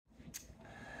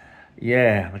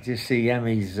Yeah, I just see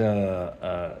Yammy's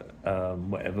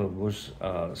whatever it was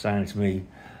saying to me,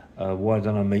 why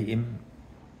don't I meet him?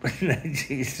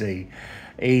 You see,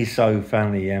 he's so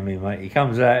funny, Yammy, mate. He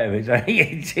comes out of it.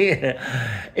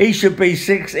 He should be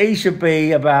six. He should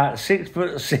be about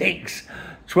 6'6",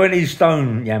 20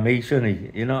 stone, Yammy, shouldn't he?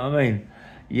 You know what I mean?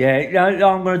 Yeah. You know,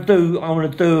 I'm gonna do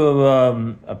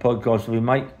a podcast with him,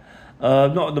 mate.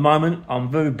 Not at the moment.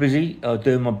 I'm very busy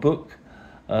doing my book.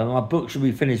 My book should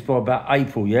be finished by about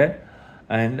April, yeah.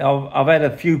 And I've had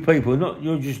a few people. Not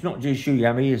just you,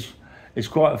 Yammy. It's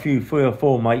quite a few, 3 or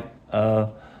 4, mate.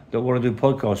 That want to do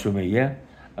podcasts with me, yeah?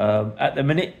 At the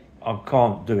minute, I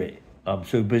can't do it. I'm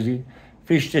too busy.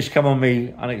 Fish just come on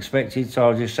me unexpected, so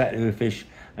I just sat there with Fish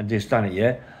and just done it,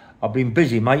 yeah? I've been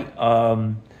busy, mate.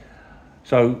 So,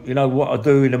 you know what I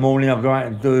do in the morning? I go out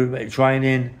and do a bit of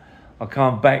training. I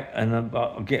come back and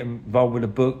I get involved with the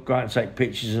book, go out and take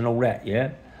pictures and all that,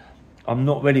 yeah? I'm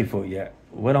not ready for it yet.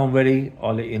 When I'm ready,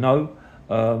 I'll let you know.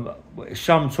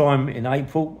 Sometime in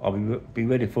April, I'll be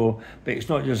ready for. But it's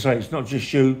not just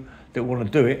you that want to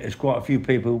do it. There's quite a few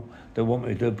people that want me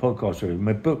to do a podcast with.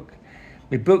 My books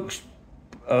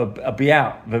will be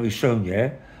out very soon.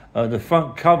 Yeah, the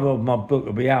front cover of my book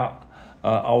will be out.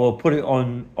 I will put it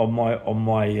on my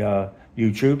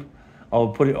YouTube. I'll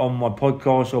put it on my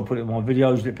podcast. I'll put it on my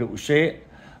videos. Let people see it.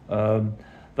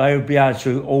 They will be able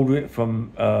to order it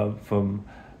from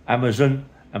Amazon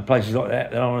and places like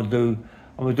that. Then I'm going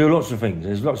to do lots of things.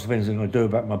 There's lots of things I'm going to do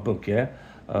about my book, yeah?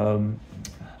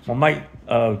 My mate,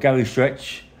 Gary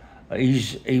Stretch,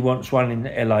 he wants one in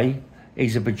LA.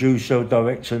 He's a producer,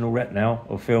 director and all that now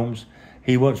of films.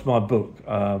 He wants my book.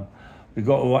 We've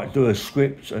got to do a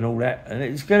script and all that. And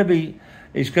it's going to be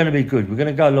good. We're going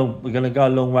to go a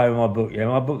long way with my book, yeah?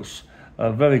 My book's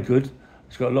very good.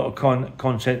 It's got a lot of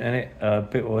content in it.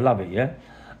 People will love it, yeah?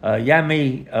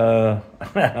 Yammy,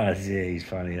 yeah, he's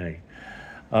funny, isn't he?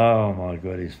 Oh my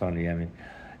God, he's funny. I mean,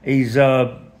 he's he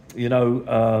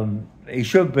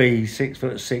should be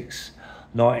 6'6",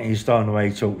 19 stone the way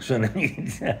he talks, isn't he?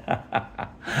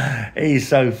 He's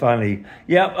so funny.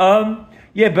 Yeah,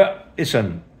 but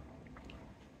listen,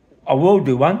 I will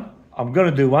do one. I'm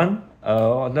gonna do one.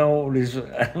 I know all this.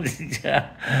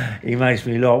 He makes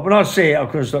me laugh. When I see it, I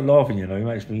couldn't stop laughing. You know, he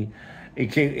makes me.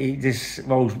 He just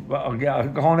rolls. I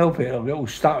can't help it. I get all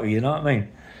stuttery. You know what I mean?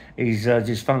 He's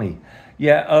just funny.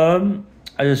 Yeah,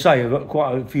 as I say, I've got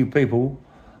quite a few people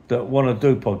that want to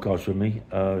do podcasts with me.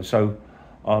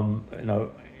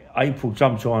 April,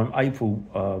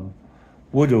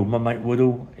 Woodall, my mate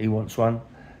Woodall, he wants one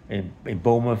in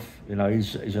Bournemouth. You know,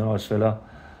 he's a nice fella.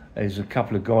 There's a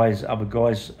couple of other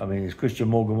guys. I mean, there's Christian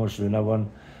Morgan wants to do another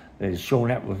one. There's Sean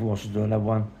Atwood wants to do another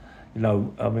one. You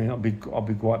know, I mean, I'll be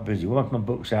quite busy. Once my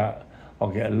book's out,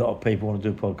 I'll get a lot of people want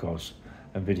to do podcasts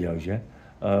and videos. Yeah.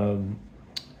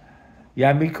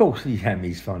 Yammy, of course,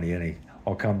 Yammy's funny, isn't he?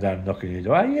 I'll come down and knock on your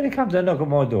door. How are you going to come down and knock on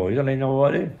my door? You don't even know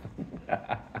what I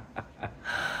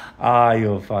do.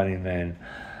 You're funny, man.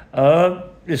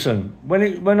 Listen,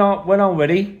 when I'm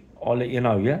ready, I'll let you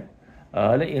know, yeah?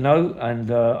 I'll let you know, and,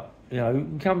 you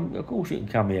can come, of course you can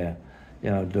come here, do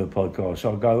a podcast.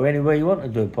 I'll go anywhere you want to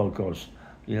do a podcast.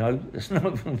 You know, it's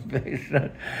no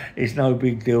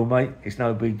big deal, mate. It's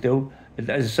no big deal.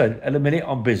 As I said, at the minute,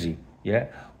 I'm busy, yeah?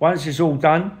 Once it's all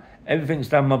done, everything's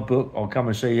done my book, I'll come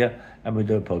and see you and we'll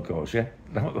do a podcast, yeah?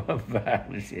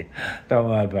 Don't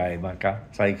worry about it, mate.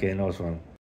 Take care, nice one.